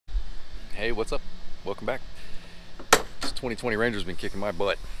Hey, what's up? Welcome back. This 2020 Ranger's been kicking my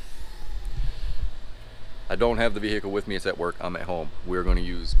butt. I don't have the vehicle with me, it's at work, I'm at home. We're going to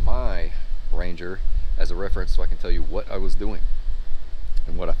use my Ranger as a reference so I can tell you what I was doing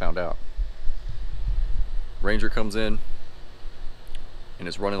and what I found out. Ranger comes in and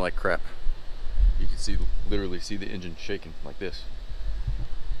it's running like crap. You can see, literally see the engine shaking like this.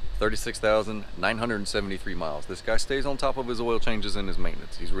 36,973 miles. This guy stays on top of his oil changes and his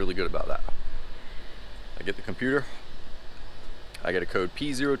maintenance. He's really good about that. I get the computer. I get a code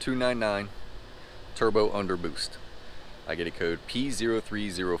P0299 Turbo Underboost. I get a code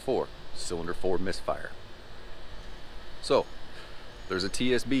P0304 Cylinder 4 Misfire. So, there's a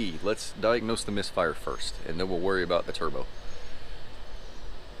TSB. Let's diagnose the misfire first, and then we'll worry about the turbo.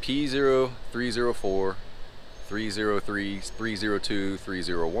 P0304 303, 302,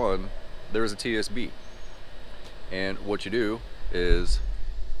 301, there's a TSB. And what you do is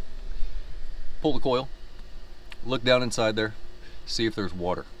pull the coil, look down inside there, see if there's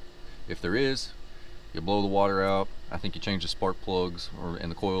water. If there is, you blow the water out. I think you change the spark plugs or in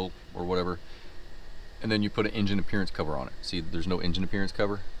the coil or whatever, and then you put an engine appearance cover on it. See, there's no engine appearance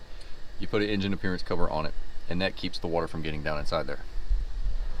cover. You put an engine appearance cover on it, and that keeps the water from getting down inside there.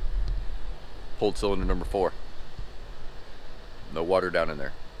 Pulled cylinder number 4. No water down in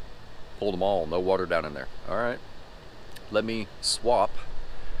there. Pulled them all, no water down in there. All right, let me swap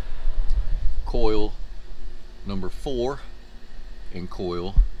coil number 4 and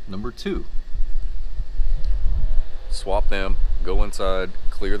coil number 2. Swap them, go inside,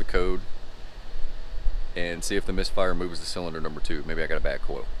 clear the code, and see if the misfire moves to cylinder number 2. Maybe I got a bad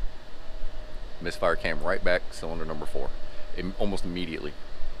coil. Misfire came right back, cylinder number 4, almost immediately.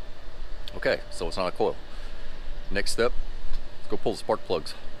 Okay, so it's not a coil. Next step, go pull the spark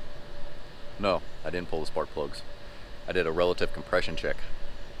plugs. No, I didn't pull the spark plugs. I did a relative compression check.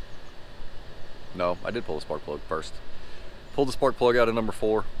 No, I did pull the spark plug first. Pulled the spark plug out of number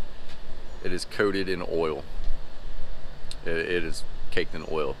 4. It is coated in oil. It is caked in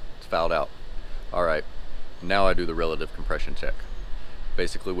oil. It's fouled out. All right, now I do the relative compression check.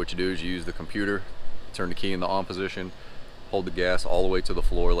 Basically what you do is you use the computer, turn the key in the on position, hold the gas all the way to the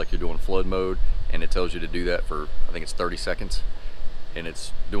floor like you're doing flood mode, and it tells you to do that for, I think it's 30 seconds. And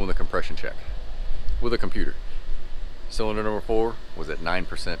it's doing the compression check with a computer. Cylinder number 4 was at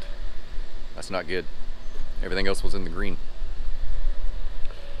 9%. That's not good. Everything else was in the green.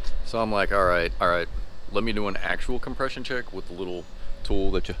 So I'm like, all right, let me do an actual compression check with the little tool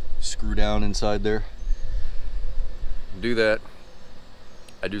that you screw down inside there. Do that.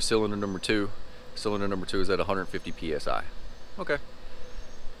 I do cylinder number 2. Cylinder number 2 is at 150 psi. Okay,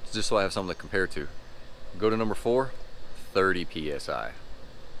 just so I have something to compare to. Go to number 4. 30 psi.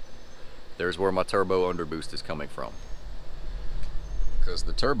 There's where my turbo underboost is coming from. Because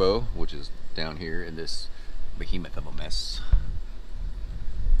the turbo, which is down here in this behemoth of a mess,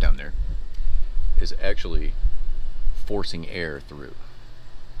 down there, is actually forcing air through.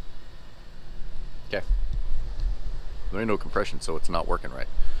 Okay. There ain't no compression, so it's not working right.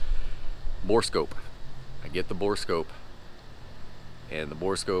 Bore scope. I get the bore scope, and the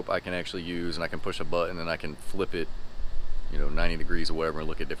bore scope I can actually use, and I can push a button and I can flip it, you know, 90 degrees or whatever, and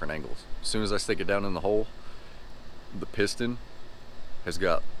look at different angles. As soon as I stick it down in the hole, the piston has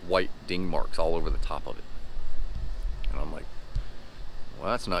got white ding marks all over the top of it. And I'm like,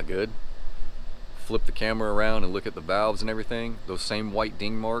 well, that's not good. Flip the camera around and look at the valves and everything. Those same white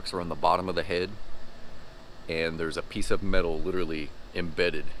ding marks are on the bottom of the head, and there's a piece of metal literally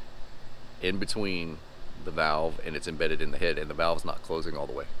embedded in between the valve, and it's embedded in the head, and the valve's not closing all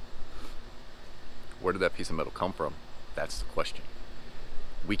the way. Where did that piece of metal come from? That's the question.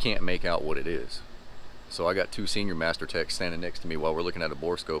 We can't make out what it is. So I got 2 senior master techs standing next to me while we're looking at a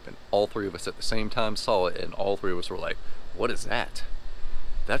bore scope, and all 3 of us at the same time saw it, and all 3 of us were like, what is that?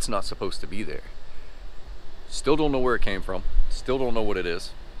 That's not supposed to be there. Still don't know where it came from. Still don't know what it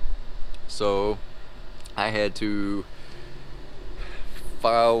is. So I had to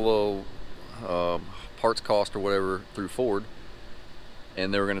file a parts cost or whatever through Ford,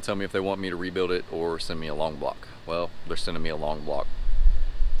 and they were going to tell me if they want me to rebuild it or send me a long block. Well, they're sending me a long block.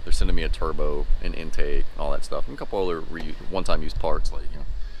 They're sending me a turbo, an intake, and all that stuff, and a couple other one-time used parts. Like, you know,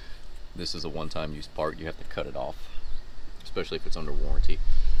 this is a one-time used part. You have to cut it off, especially if it's under warranty.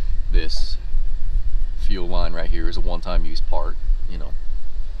 This fuel line right here is a one-time used part. You know,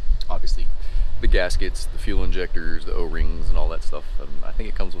 obviously the gaskets, the fuel injectors, the O-rings, and all that stuff. I think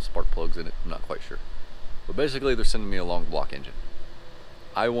it comes with spark plugs in it. I'm not quite sure. But basically, they're sending me a long block engine.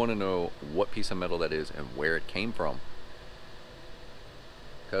 I want to know what piece of metal that is and where it came from.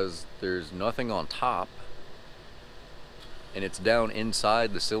 Because there's nothing on top, and it's down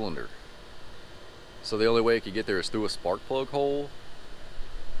inside the cylinder. So the only way it could get there is through a spark plug hole,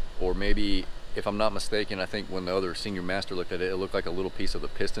 or maybe, if I'm not mistaken, I think when the other senior master looked at it, it looked like a little piece of the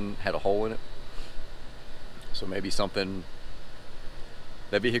piston had a hole in it. So maybe something,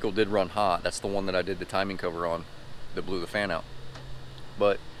 that vehicle did run hot. That's the one that I did the timing cover on that blew the fan out.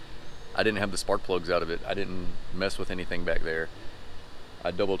 But I didn't have the spark plugs out of it. I didn't mess with anything back there.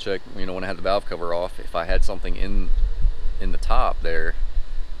 I double checked, you know, when I had the valve cover off, if I had something in the top there,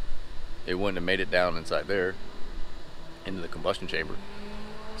 it wouldn't have made it down inside there into the combustion chamber.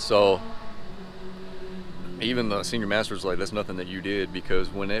 So even the senior master was like, that's nothing that you did, because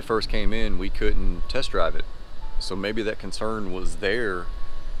when it first came in, we couldn't test drive it. So maybe that concern was there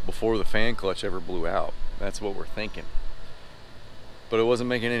before the fan clutch ever blew out. That's what we're thinking. But it wasn't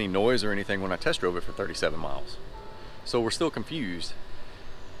making any noise or anything when I test drove it for 37 miles. So we're still confused.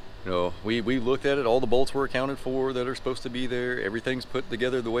 You know, we looked at it, all the bolts were accounted for that are supposed to be there. Everything's put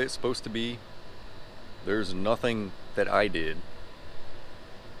together the way it's supposed to be. There's nothing that I did.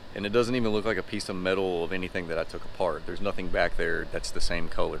 And it doesn't even look like a piece of metal of anything that I took apart. There's nothing back there that's the same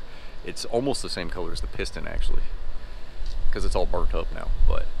color. It's almost the same color as the piston, actually, because it's all burnt up now.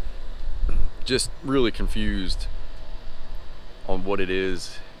 But just really confused on what it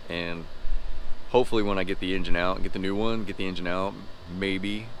is, and hopefully when I get the engine out, get the new one, get the engine out,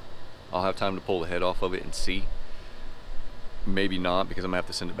 maybe I'll have time to pull the head off of it and see. Maybe not, because I'm gonna have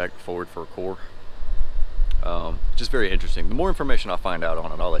to send it back forward for a core. Just very interesting. The more information I find out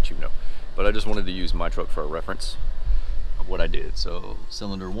on it, I'll let you know. But I just wanted to use my truck for a reference of what I did. So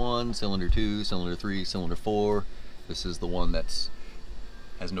cylinder 1, cylinder 2, cylinder 3, cylinder 4. This is the one that's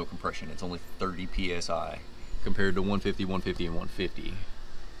has no compression. It's only 30 psi compared to 150, 150, and 150.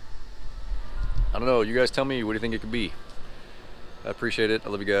 I don't know. You guys tell me, what do you think it could be? I appreciate it. I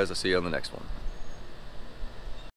love you guys. I'll see you on the next one.